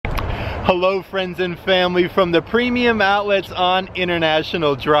Hello friends and family from the premium outlets on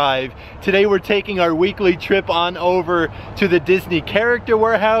International Drive. Today we're taking our weekly trip on over to the Disney Character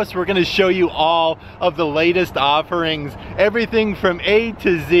Warehouse. We're going to show you all of the latest offerings, everything from A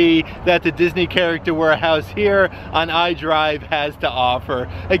to Z that the Disney Character Warehouse here on iDrive has to offer.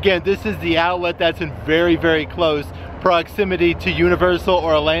 Again, this is the outlet that's in very close proximity to Universal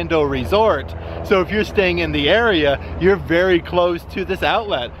Orlando Resort. So if you're staying in the area, you're very close to this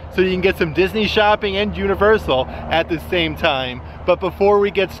outlet. So you can get some Disney shopping and Universal at the same time. But before we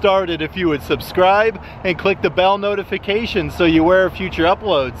get started, if you would subscribe and click the bell notification so you're aware of future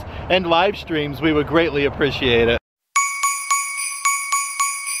uploads and live streams, we would greatly appreciate it.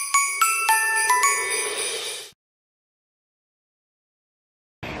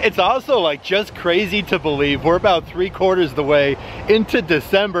 It's also like just crazy to believe we're about 3/4 of the way into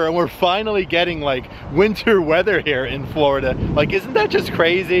December and we're finally getting like winter weather here in Florida. Like, isn't that just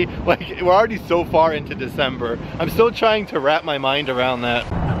crazy? Like, we're already so far into December. I'm still trying to wrap my mind around that.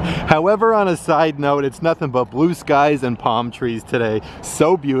 However, on a side note, it's nothing but blue skies and palm trees today.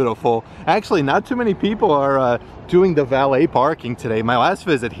 So beautiful. Actually, not too many people are doing the valet parking today. My last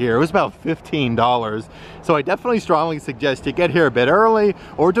visit here, it was about $15. So I definitely strongly suggest you get here a bit early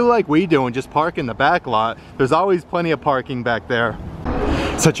or do like we do and just park in the back lot. There's always plenty of parking back there.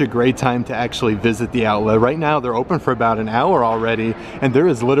 Such a great time to actually visit the outlet. Right now they're open for about an hour already and there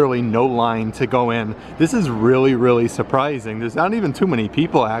is literally no line to go in. This is really surprising. There's not even too many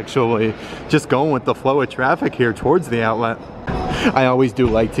people actually just going with the flow of traffic here towards the outlet. I always do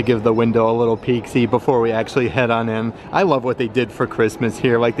like to give the window a little peek-see before we actually head on in. I love what they did for Christmas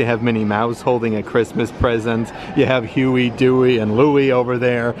here. Like, they have Minnie Mouse holding a Christmas present. You have Huey, Dewey, and Louie over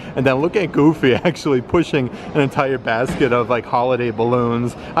there. And then look at Goofy actually pushing an entire basket of like holiday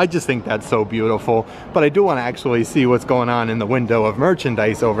balloons. I just think that's so beautiful. But I do want to actually see what's going on in the window of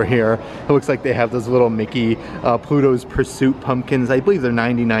merchandise over here. It looks like they have those little Mickey Pluto's Pursuit pumpkins. I believe they're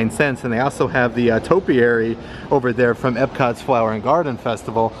 99 cents. And they also have the topiary over there from Epcot's Flower and Garden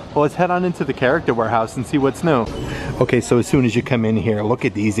Festival. Well, let's head on into the Character Warehouse and see what's new. Okay, so as soon as you come in here, look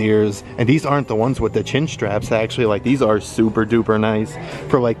at these ears. And these aren't the ones with the chin straps, actually. Like, these are super duper nice.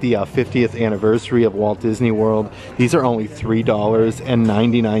 For like the 50th anniversary of Walt Disney World, these are only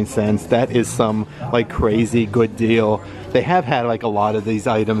 $3.99. That is some like crazy good deal. They have had like a lot of these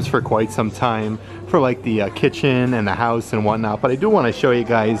items for quite some time for like the kitchen and the house and whatnot, but I do want to show you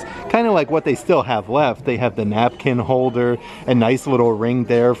guys kind of like what they still have left. They have the napkin holder, a nice little ring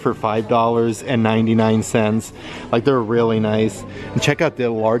there for $5.99. Like, they're really nice. And check out the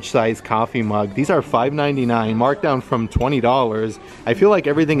large size coffee mug. These are $5.99, marked down from $20. I feel like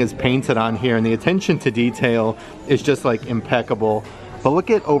everything is painted on here and the attention to detail is just like impeccable. But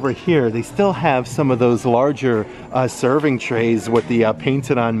look at over here, they still have some of those larger serving trays with the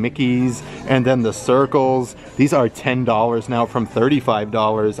painted on Mickeys and then the circles. These are $10 now from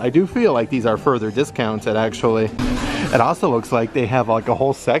 $35. I do feel like these are further discounted actually. It also looks like they have like a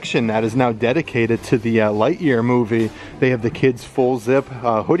whole section that is now dedicated to the Lightyear movie. They have the kids full zip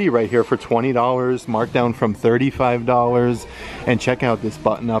hoodie right here for $20, marked down from $35. And check out this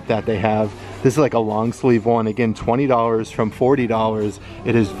button up that they have. This is like a long sleeve one, again $20 from $40.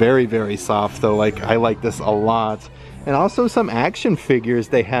 It is very soft though. Like, I like this a lot. And also some action figures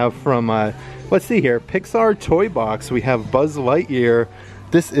they have from let's see here, Pixar Toy Box. We have Buzz Lightyear.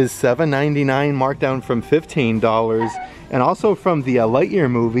 This is $7.99, marked down from $15. And also from the Lightyear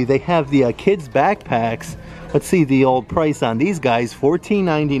movie, they have the kids backpacks. Let's see the old price on these guys,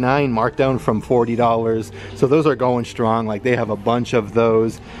 $14.99, marked down from $40. So those are going strong. Like, they have a bunch of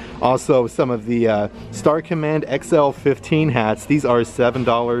those. Also, some of the Star Command XL15 hats. These are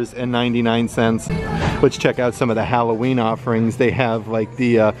 $7.99. Let's check out some of the Halloween offerings. They have like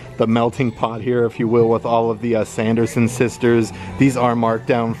the melting pot here, if you will, with all of the Sanderson sisters. These are marked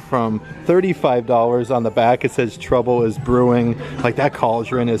down from $35. On the back it says Trouble is Brewing. Like, that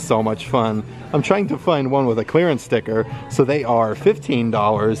cauldron is so much fun. I'm trying to find one with a clearance sticker, so they are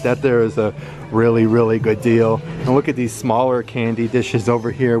 $15. That there is a really good deal. And look at these smaller candy dishes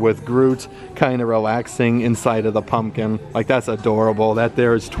over here with Groot kind of relaxing inside of the pumpkin. Like, that's adorable. That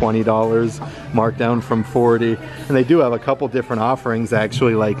there is $20, marked down from $40. And they do have a couple different offerings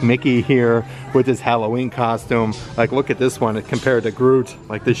actually, like Mickey here with his Halloween costume. Like, look at this one compared to Groot.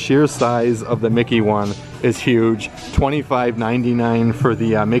 Like, the sheer size of the Mickey one is huge. $25.99 for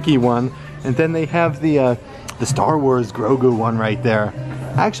the Mickey one. And then they have the Star Wars Grogu one right there.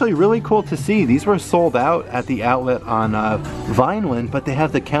 Actually really cool to see. These were sold out at the outlet on Vineland, but they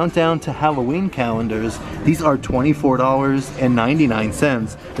have the Countdown to Halloween calendars. These are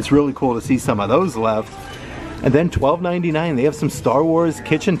 $24.99. It's really cool to see some of those left. And then $12.99, they have some Star Wars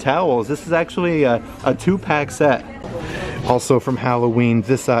kitchen towels. This is actually a 2-pack set. Also from Halloween,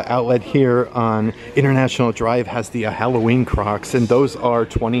 this outlet here on International Drive has the Halloween Crocs, and those are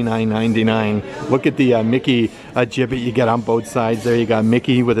 $29.99. Look at the Mickey gibbet you get on both sides there. You got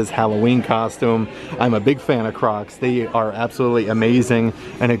Mickey with his Halloween costume. I'm a big fan of Crocs. They are absolutely amazing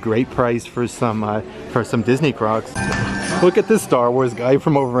and a great price for some Disney Crocs. Look at this Star Wars guy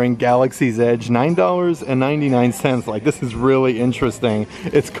from over in Galaxy's Edge, $9.99. Like, this is really interesting.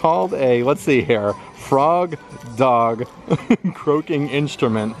 It's called a, let's see here, frog dog croaking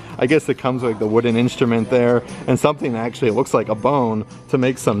instrument. I guess it comes with like the wooden instrument there and something that actually looks like a bone to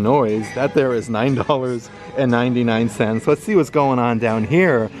make some noise. That there is $9.99. Let's see what's going on down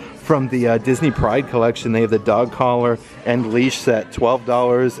here. From the Disney Pride collection, they have the dog collar and leash set,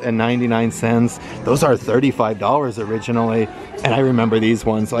 $12.99. Those are $35 originally, and I remember these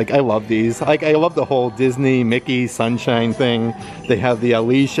ones. Like, I love these. Like, I love the whole Disney Mickey Sunshine thing. They have the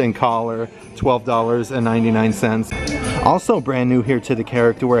leash and collar, $12.99. Also brand new here to the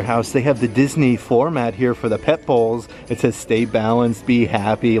Character Warehouse, they have the Disney floor mat here for the pet bowls. It says stay balanced, be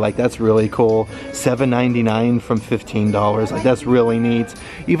happy. Like, that's really cool. $7.99 from $15. Like, that's really neat.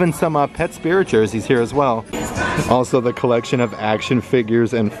 Even some pet spirit jerseys here as well. Also, the collection of action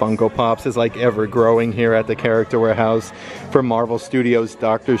figures and Funko Pops is like ever growing here at the Character Warehouse. From Marvel Studios'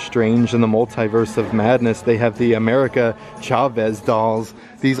 Doctor Strange and the Multiverse of Madness, they have the America Chavez dolls.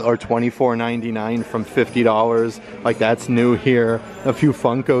 These are $24.99 from $50. Like, that's new here. A few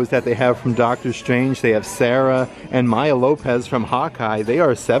Funkos that they have from Doctor Strange. They have Sarah and Maya Lopez from Hawkeye. They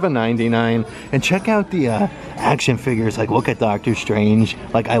are $7.99. And check out the action figures. Like, look at Doctor Strange.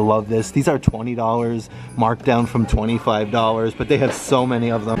 Like, I love this. These are $20, marked down from $25, but they have so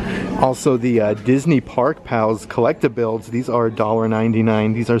many of them. Also, the Disney Park Pals collectibles. These are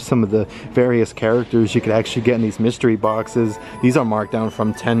 $1.99. These are some of the various characters you could actually get in these mystery boxes. These are marked down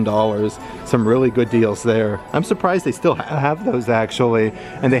from $10. Some really good deals there. I'm surprised they still have those actually.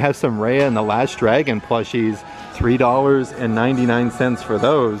 And they have some Raya and the Last Dragon plushies, $3.99 for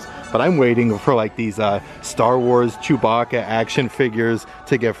those. But I'm waiting for like these Star Wars Chewbacca action figures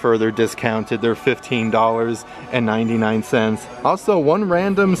to get further discounted. They're $15.99. Also, one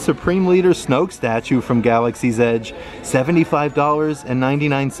random Supreme Leader Snoke statue from Galaxy's Edge,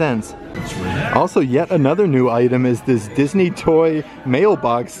 $75.99. Also, yet another new item is this Disney toy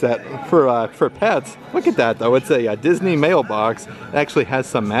mailbox set for pets. Look at that though, it's a Disney mailbox. It actually has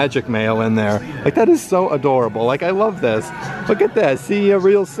some magic mail in there. Like, that is so adorable. Like, I love this. Look at that. See you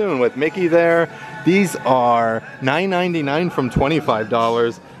real soon with Mickey there. These are $9.99 from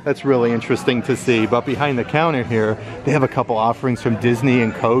 $25. That's really interesting to see. But behind the counter here, they have a couple offerings from Disney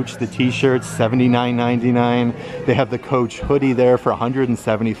and Coach. The t-shirts, $79.99. They have the Coach hoodie there for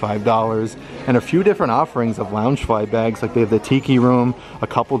 $175. And a few different offerings of Loungefly bags. Like, they have the Tiki Room, a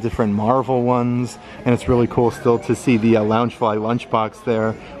couple different Marvel ones. And it's really cool still to see the Loungefly lunchbox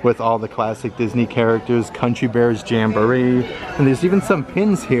there with all the classic Disney characters. Country Bears Jamboree. And there's even some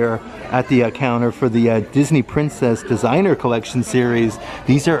pins here at the counter for the Disney Princess Designer Collection series.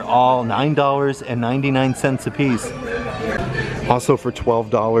 These are all $9.99 a piece. Also for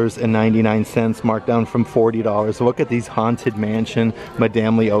 $12.99, marked down from $40. So look at these Haunted Mansion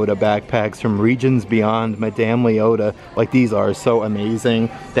Madame Leota backpacks from Regions Beyond Madame Leota. Like, these are so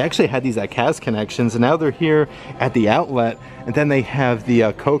amazing. They actually had these at Cast Connections, and now they're here at the outlet. And then they have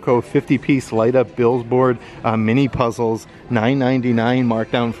the Coco 50-piece light-up billboard mini puzzles, $9.99,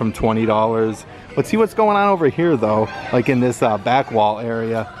 marked down from $20. Let's see what's going on over here, though. Like in this back wall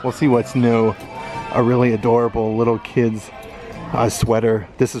area, we'll see what's new. A really adorable little kid's sweater.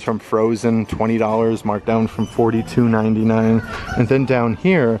 This is from Frozen, $20, marked down from $42.99. And then down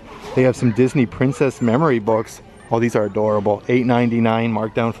here, they have some Disney Princess memory books. Oh, these are adorable. $8.99,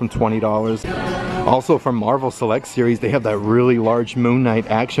 marked down from $20. Also from Marvel Select Series, they have that really large Moon Knight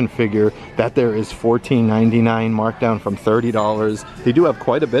action figure. That there is $14.99, marked down from $30. They do have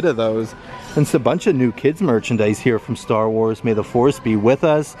quite a bit of those. And it's a bunch of new kids merchandise here from Star Wars. May the Force be with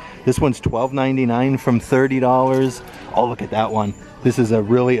us. This one's $12.99 from $30. Oh, look at that one. This is a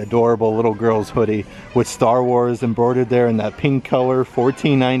really adorable little girl's hoodie with Star Wars embroidered there in that pink color,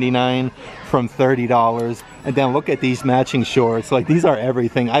 $14.99 from $30. And then look at these matching shorts. Like, these are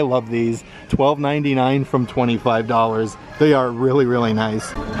everything. I love these. $12.99 from $25. They are really, really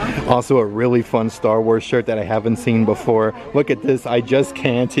nice. Also a really fun Star Wars shirt that I haven't seen before. Look at this. I just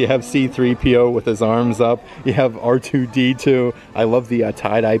can't. You have C-3PO with his arms up. You have R2-D2. I love the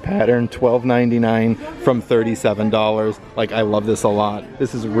tie-dye pattern. $12.99 from $37. Like, I love this a lot.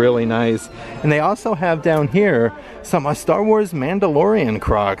 This is really nice. And they also have down here some Star Wars Mandalorian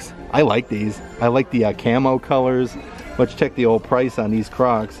Crocs. I like these. I like the camo colors. Let's check the old price on these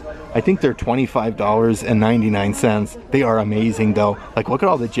Crocs. I think they're $25.99. They are amazing though. Like, look at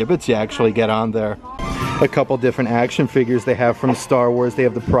all the gibbets you actually get on there. A couple different action figures they have from Star Wars. They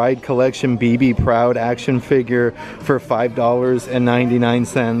have the Pride Collection BB Proud action figure for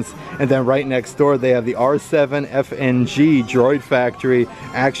 $5.99. And then right next door they have the R7 FNG Droid Factory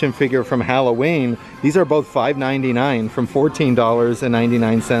action figure from Halloween. These are both $5.99 from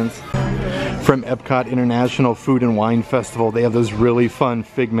 $14.99. From Epcot International Food and Wine Festival, they have those really fun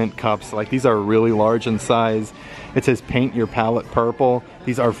Figment cups. Like, these are really large in size. It says paint your palette purple.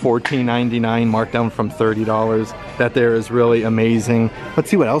 These are $14.99, marked down from $30. That there is really amazing. Let's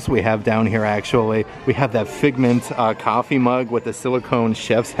see what else we have down here actually. We have that Figment coffee mug with the silicone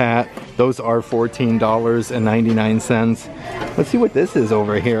chef's hat. Those are $14.99. Let's see what this is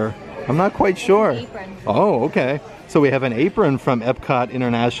over here. I'm not quite sure. Oh, okay. So we have an apron from Epcot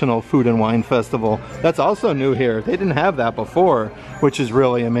International Food and Wine Festival. That's also new here. They didn't have that before, which is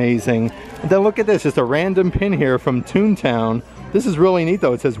really amazing. And then look at this, just a random pin here from Toontown. This is really neat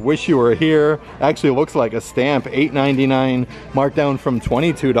though. It says wish you were here. Actually looks like a stamp, $8.99, marked down from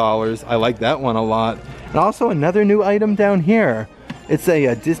 $22. I like that one a lot. And also another new item down here. It's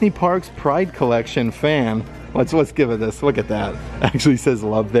a Disney Parks Pride Collection fan. Let's give it this. Look at that. Actually says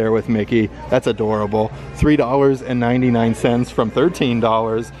love there with Mickey. That's adorable. $3.99 from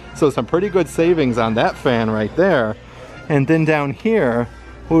 $13. So some pretty good savings on that fan right there. And then down here,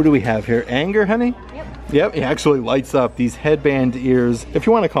 who do we have here? Anger, honey? Yep. Yep, it actually lights up. These headband ears, if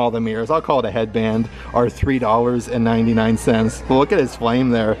you want to call them ears, I'll call it a headband, are $3.99. But look at his flame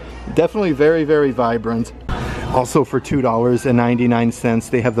there. Definitely very, very vibrant. Also for $2.99,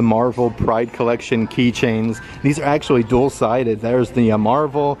 they have the Marvel Pride Collection keychains. These are actually dual-sided. There's the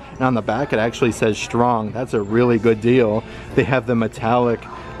Marvel, and on the back it actually says strong. That's a really good deal. They have the metallic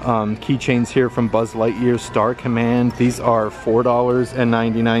keychains here from Buzz Lightyear Star Command. These are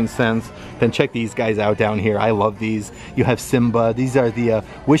 $4.99. Then check these guys out down here. I love these. You have Simba. These are the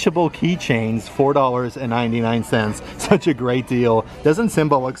wishable keychains, $4.99. Such a great deal. Doesn't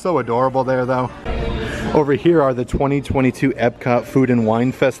Simba look so adorable there though? Over here are the 2022 Epcot Food and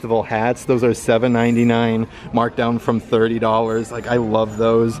Wine Festival hats. Those are $7.99, marked down from $30. Like, I love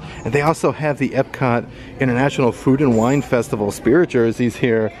those. And they also have the Epcot International Food and Wine Festival spirit jerseys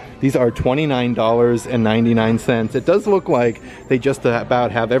here. These are $29.99. It does look like they just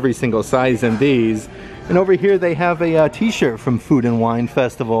about have every single size in these. And over here they have a t-shirt from Food and Wine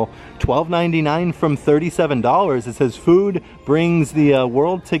Festival, $12.99 from $37. It says food brings the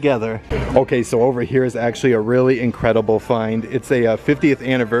world together. Okay, so over here is actually a really incredible find. It's a 50th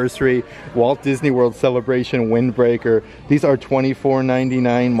anniversary Walt Disney World Celebration windbreaker. These are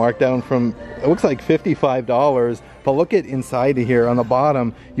 $24.99, marked down from, it looks like $55. But look at inside of here on the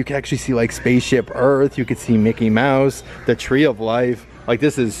bottom, you can actually see like Spaceship Earth, you can see Mickey Mouse, the Tree of Life. Like,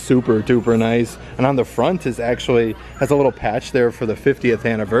 this is super duper nice. And on the front is actually has a little patch there for the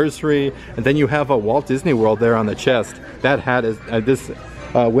 50th anniversary. And then you have a Walt Disney World there on the chest. That hat is, this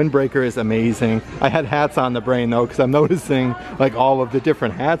windbreaker is amazing. I had hats on the brain though, because I'm noticing like all of the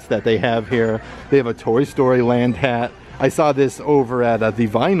different hats that they have here. They have a Toy Story Land hat. I saw this over at the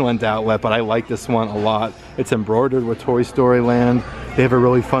Vineland outlet, but I like this one a lot. It's embroidered with Toy Story Land. They have a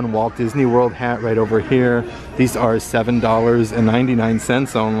really fun Walt Disney World hat right over here. These are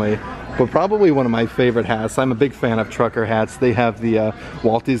 $7.99 only, but probably one of my favorite hats. I'm a big fan of trucker hats. They have the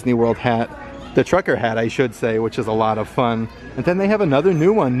Walt Disney World hat, the trucker hat I should say, which is a lot of fun. And then they have another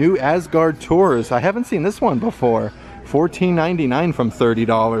new one, New Asgard Tours. I haven't seen this one before. $14.99 from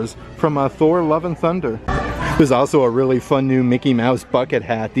 $30 from Thor Love and Thunder. There's also a really fun new Mickey Mouse bucket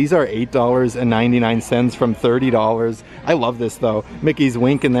hat. These are $8.99 from $30. I love this though. Mickey's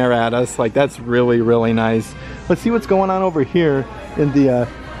winking there at us. Like, that's really, really nice. Let's see what's going on over here in the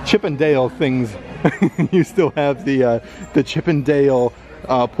Chip and Dale things. You still have the Chip and Dale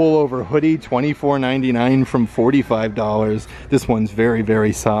pullover hoodie, $24.99 from $45. This one's very,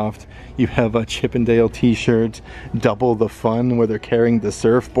 very soft. You have a Chip and Dale t-shirt, Double the Fun, where they're carrying the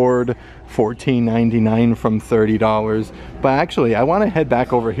surfboard, $14.99 from $30. But actually, I want to head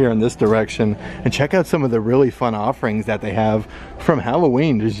back over here in this direction and check out some of the really fun offerings that they have from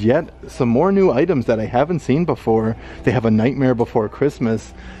Halloween. There's yet some more new items that I haven't seen before. They have a Nightmare Before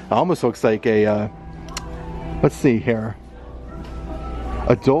Christmas. It almost looks like a, let's see here.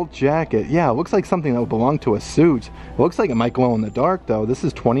 Adult jacket. Yeah, it looks like something that would belong to a suit. It looks like it might glow in the dark though. This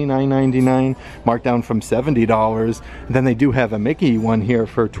is $29.99, marked down from $70. And then they do have a Mickey one here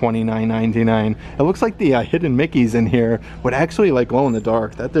for $29.99. It looks like the hidden Mickeys in here would actually like glow in the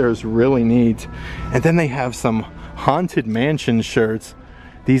dark. That there is really neat. And then they have some Haunted Mansion shirts.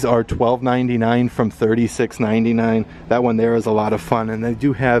 These are $12.99 from $36.99. That one there is a lot of fun. And they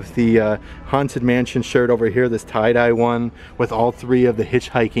do have the Haunted Mansion shirt over here, this tie-dye one with all three of the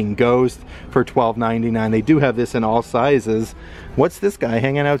hitchhiking ghosts for $12.99. They do have this in all sizes. What's this guy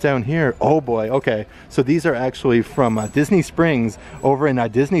hanging out down here? Oh boy, okay. So these are actually from Disney Springs over in a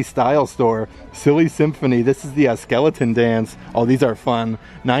Disney Style store. Silly Symphony, this is the skeleton dance. Oh, these are fun.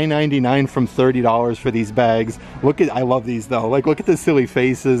 $9.99 from $30 for these bags. Look at, I love these though. Like, look at the silly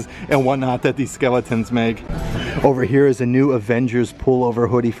faces and whatnot that these skeletons make. Over here is a new Avengers pullover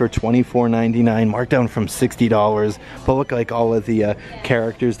hoodie for $24.99, marked down from $60. But look, like all of the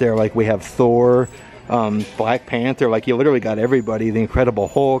characters there, like we have Thor, Black Panther, like you literally got everybody. The Incredible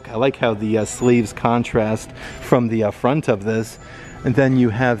Hulk. I like how the sleeves contrast from the front of this. And then you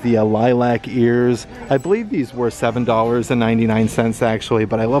have the lilac ears. I believe these were $7.99 actually,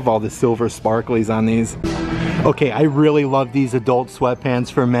 but I love all the silver sparklies on these. Okay, I really love these adult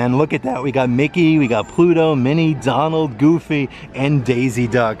sweatpants for men. Look at that. We got Mickey, we got Pluto, Minnie, Donald, Goofy, and Daisy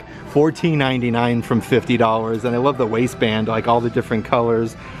Duck. $14.99 from $50. And I love the waistband, like all the different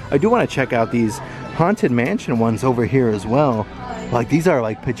colors. I do want to check out these Haunted Mansion ones over here as well. Like, these are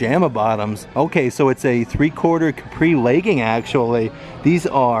like pajama bottoms. Okay, so it's a 3/4 capri legging actually. These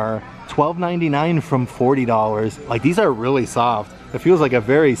are $12.99 from $40. Like, these are really soft. It feels like a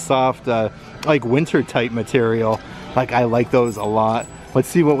very soft, like winter type material. Like, I like those a lot. Let's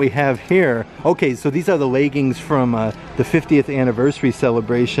see what we have here. Okay, so these are the leggings from the 50th anniversary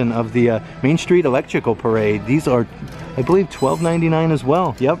celebration of the Main Street Electrical Parade. These are, I believe, $12.99 as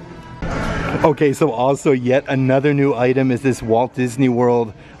well. Yep. Okay, so also yet another new item is this Walt Disney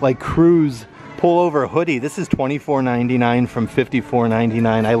World like cruise pullover hoodie. This is $24.99 from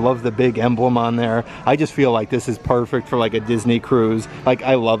 $54.99. I love the big emblem on there. I just feel like this is perfect for like a Disney cruise. Like,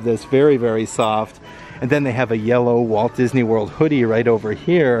 I love this. Very, very soft. And then they have a yellow Walt Disney World hoodie right over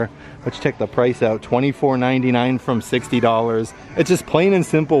here. Let's check the price out. $24.99 from $60. It's just plain and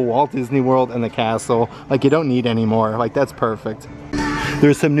simple Walt Disney World and the castle. Like, you don't need any more. Like, that's perfect.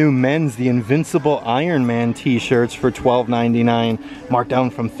 There's some new men's The Invincible Iron Man t-shirts for $12.99, marked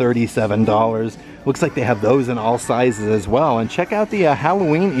down from $37. Looks like they have those in all sizes as well. And check out the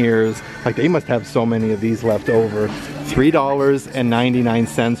Halloween ears. Like, they must have so many of these left over.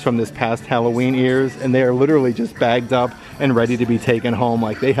 $3.99 from this past Halloween ears, and they are literally just bagged up and ready to be taken home.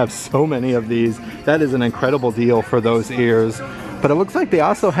 Like, they have so many of these. That is an incredible deal for those ears. But it looks like they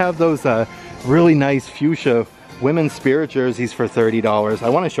also have those really nice fuchsia women's spirit jerseys for $30. I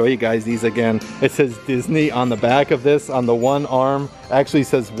want to show you guys these again. It says Disney on the back of this. On the one arm actually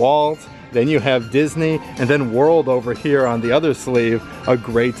says Walt. Then you have Disney, and then World over here on the other sleeve. A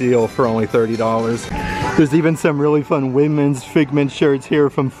great deal for only $30. There's even some really fun women's Figment shirts here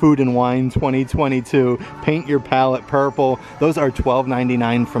from Food and Wine 2022. Paint your palette purple. Those are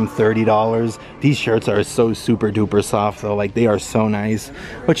 $12.99 from $30. These shirts are so super duper soft though. Like, they are so nice.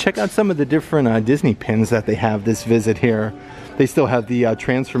 But check out some of the different Disney pins that they have this visit here. They still have the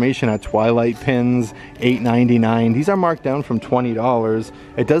Transformation at Twilight pins, $8.99. These are marked down from $20.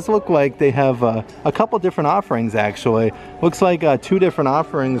 It does look like they have a couple different offerings actually. Looks like 2 different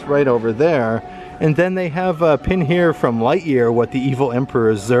offerings right over there. And then they have a pin here from Lightyear with the Evil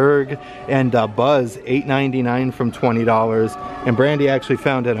Emperor Zurg and Buzz, $8.99 from $20. And Brandy actually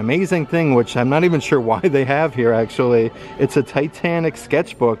found an amazing thing, which I'm not even sure why they have here actually. It's a Titanic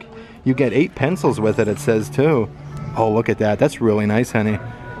sketchbook. You get 8 pencils with it, it says too. Oh, look at that. That's really nice, honey.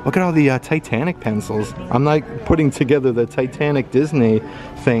 Look at all the Titanic pencils. I'm not putting together the Titanic Disney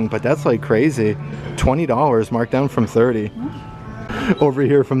thing, but that's like crazy. $20, marked down from $30. Over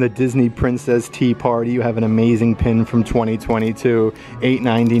here from the Disney Princess Tea Party, you have an amazing pin from 2022,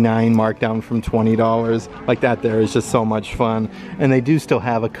 $8.99, marked down from $20. Like, that there is just so much fun. And they do still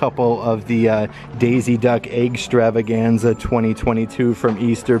have a couple of the Daisy Duck Eggstravaganza 2022 from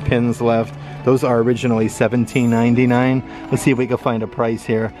Easter pins left. Those are originally $17.99. Let's see if we can find a price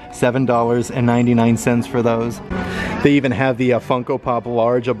here. $7.99 for those. They even have the Funko Pop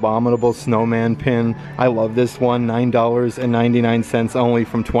Large Abominable Snowman pin. I love this one. $9.99 only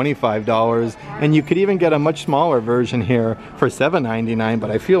from $25. And you could even get a much smaller version here for $7.99, but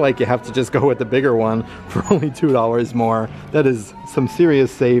I feel like you have to just go with the bigger one for only $2 more. That is some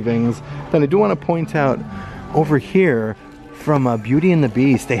serious savings. Then I do want to point out over here from Beauty and the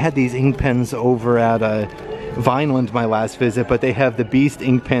Beast, they had these ink pens over at Vineland my last visit, but they have the Beast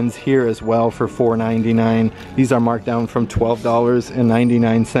ink pens here as well for $4.99. These are marked down from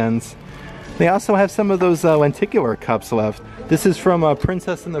 $12.99. They also have some of those lenticular cups left. This is from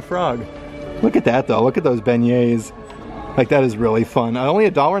Princess and the Frog. Look at that though, look at those beignets. Like, that is really fun. Only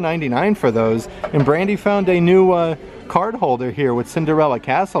 $1.99 for those. And Brandy found a new card holder here with Cinderella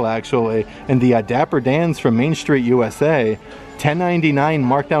Castle actually, and the Dapper Dans from Main Street, USA. $10.99,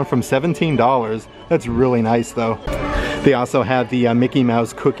 marked down from $17. That's really nice though. They also have the Mickey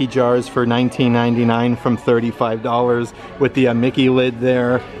Mouse cookie jars for $19.99 from $35 with the Mickey lid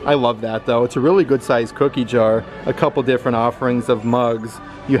there. I love that though. It's a really good sized cookie jar. A couple different offerings of mugs.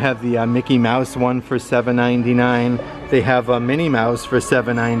 You have the Mickey Mouse one for $7.99. They have a Minnie Mouse for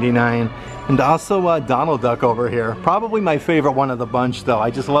 $7.99. And also Donald Duck over here. Probably my favorite one of the bunch though.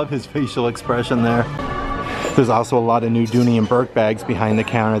 I just love his facial expression there. There's also a lot of new Dooney and Bourke bags behind the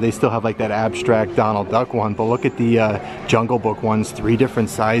counter. They still have like that abstract Donald Duck one, but look at the Jungle Book ones. 3 different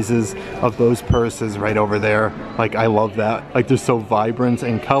sizes of those purses right over there. Like, I love that. Like, they're so vibrant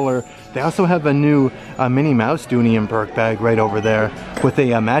in color. They also have a new Minnie Mouse Dooney and Bourke bag right over there with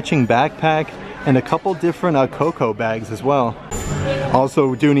a matching backpack and a couple different Cocoa bags as well.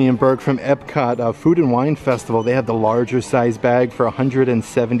 Also, Dooney and Bourke from Epcot Food and Wine Festival, they have the larger size bag for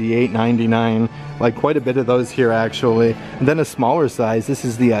 $178.99. Like, quite a bit of those here actually. And then a smaller size, this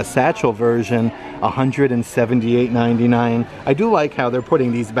is the satchel version, $178.99. I do like how they're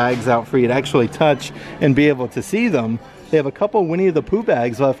putting these bags out for you to actually touch and be able to see them. They have a couple Winnie the Pooh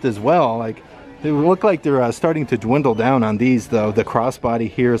bags left as well. Like, they look like they're starting to dwindle down on these though. The crossbody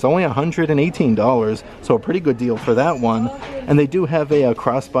here is only $118, so a pretty good deal for that one. And they do have a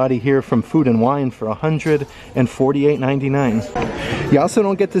crossbody here from Food and Wine for $148.99. You also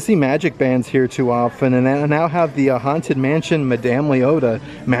don't get to see magic bands here too often, and I now have the Haunted Mansion Madame Leota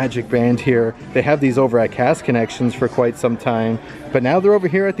magic band here. They have these over at Cast Connections for quite some time, but now they're over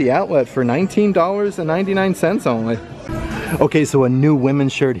here at the outlet for $19.99 only. Okay, so a new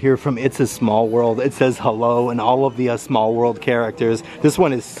women's shirt here from It's a Small World. It says hello and all of the Small World characters. This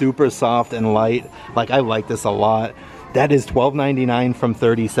one is super soft and light. Like, I like this a lot. That is $12.99 from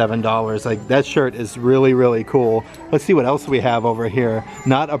 $37. Like, that shirt is really, really cool. Let's see what else we have over here.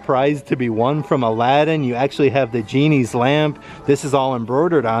 Not a Prize to be Won from Aladdin. You actually have the Genie's lamp. This is all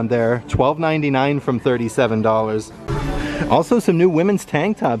embroidered on there. $12.99 from $37. Also, some new women's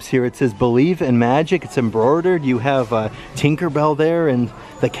tank tops here. It says Believe in Magic. It's embroidered. You have Tinkerbell there and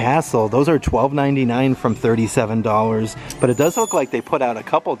the castle. Those are $12.99 from $37. But it does look like they put out a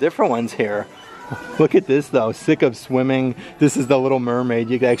couple different ones here. Look at this though, Sick of Swimming. This is the Little Mermaid.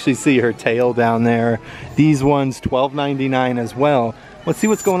 You can actually see her tail down there. These ones, $12.99 as well. Let's see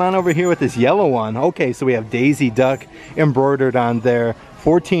what's going on over here with this yellow one. Okay, so we have Daisy Duck embroidered on there.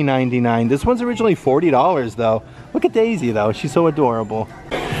 $14.99. This one's originally $40 though. Look at Daisy though, she's so adorable.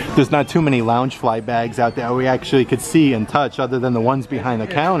 There's not too many Loungefly bags out there we actually could see and touch other than the ones behind the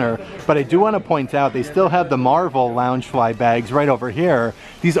counter. But I do want to point out they still have the Marvel Loungefly bags right over here.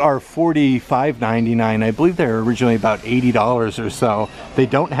 These are $45.99. I believe they're originally about $80 or so. They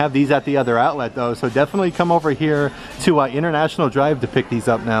don't have these at the other outlet though, so definitely come over here to International Drive to pick these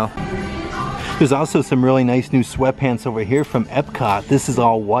up now. There's also some really nice new sweatpants over here from Epcot. This is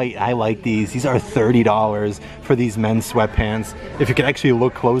all white. I like these. These are $30 for these men's sweatpants. If you could actually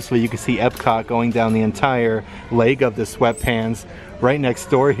look closely, you can see Epcot going down the entire leg of the sweatpants. Right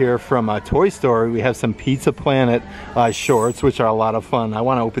next door here from Toy Story, we have some Pizza Planet shorts, which are a lot of fun. I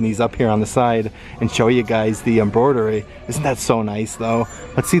want to open these up here on the side and show you guys the embroidery. Isn't that so nice though?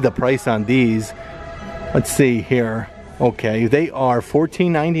 Let's see the price on these. Let's see here. Okay, they are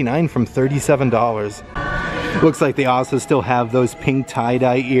 $14.99 from $37. Looks like they also still have those pink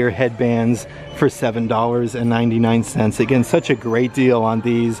tie-dye ear headbands for $7.99. Again, such a great deal on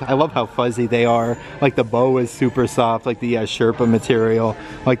these. I love how fuzzy they are. Like, the bow is super soft, like the Sherpa material.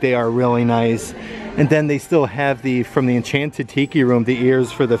 Like, they are really nice. And then they still have the, from the Enchanted Tiki Room, the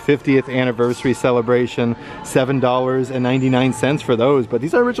ears for the 50th anniversary celebration, $7.99 for those. But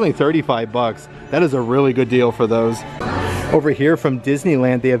these are originally 35 bucks. That is a really good deal for those. Over here from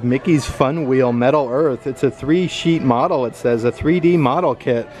Disneyland, they have Mickey's Fun Wheel Metal Earth. It's a 3-sheet model, it says, a 3D model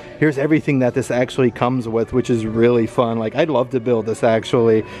kit. Here's everything that this actually comes with, which is really fun. Like, I'd love to build this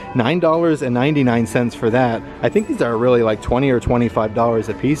actually. $9.99 for that. I think these are really like $20 or $25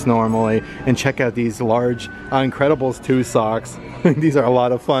 a piece normally. And check out these large Incredibles 2 socks. These are a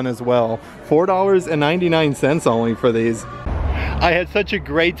lot of fun as well. $4.99 only for these. I had such a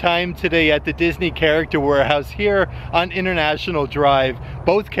great time today at the Disney Character Warehouse here on International Drive.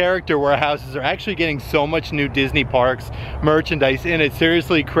 both character warehouses are actually getting so much new Disney Parks merchandise in. It's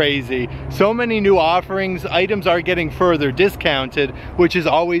seriously crazy. So many new offerings, items are getting further discounted, which is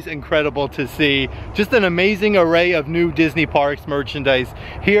always incredible to see. Just an amazing array of new Disney Parks merchandise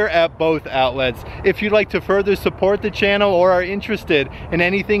here at both outlets. If you'd like to further support the channel or are interested in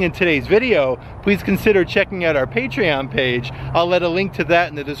anything in today's video, please consider checking out our Patreon page. I'll let a link to that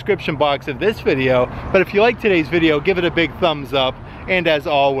in the description box of this video. But if you like today's video, give it a big thumbs up. And as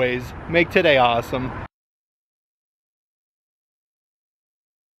always, make today awesome.